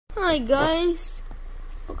Hi guys,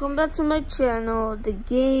 welcome back to my channel. The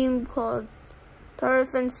game called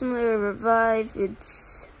R.I.P REVEID.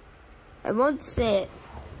 I won't say it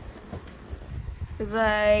because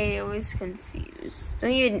I always confused.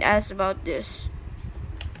 Don't even ask about this.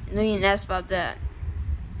 Don't even ask about that.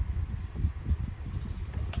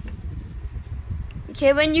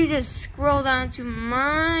 Okay, when you just scroll down to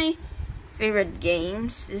my favorite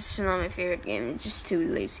games, this is not my favorite game. It's just too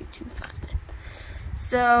lazy to find it.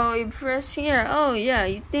 So you press here. Oh yeah,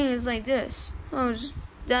 you think it's like this. Oh, it's just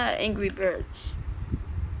that Angry Birds.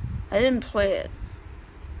 I didn't play it.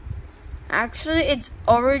 Actually, it's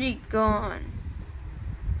already gone.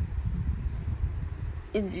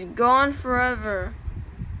 It's gone forever.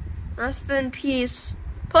 Rest in peace.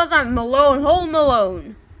 Plus I'm alone, home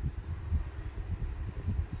alone.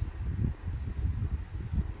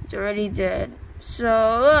 It's already dead.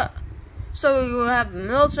 So we will have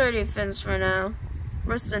military defense for now.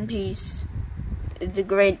 Rest in peace. It's a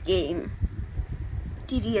great game.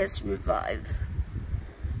 TDS REVEID.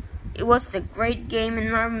 It was the great game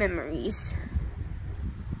in our memories.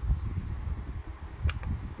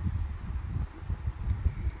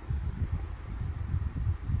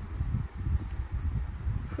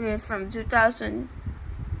 From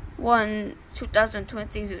 2001,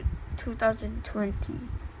 2020 to 2020.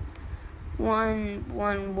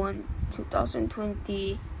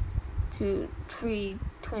 1/1/1/2020 to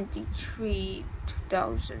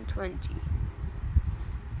 3/23/2020.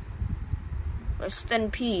 Rest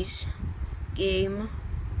in peace, game.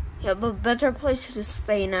 You have a better place to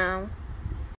stay now.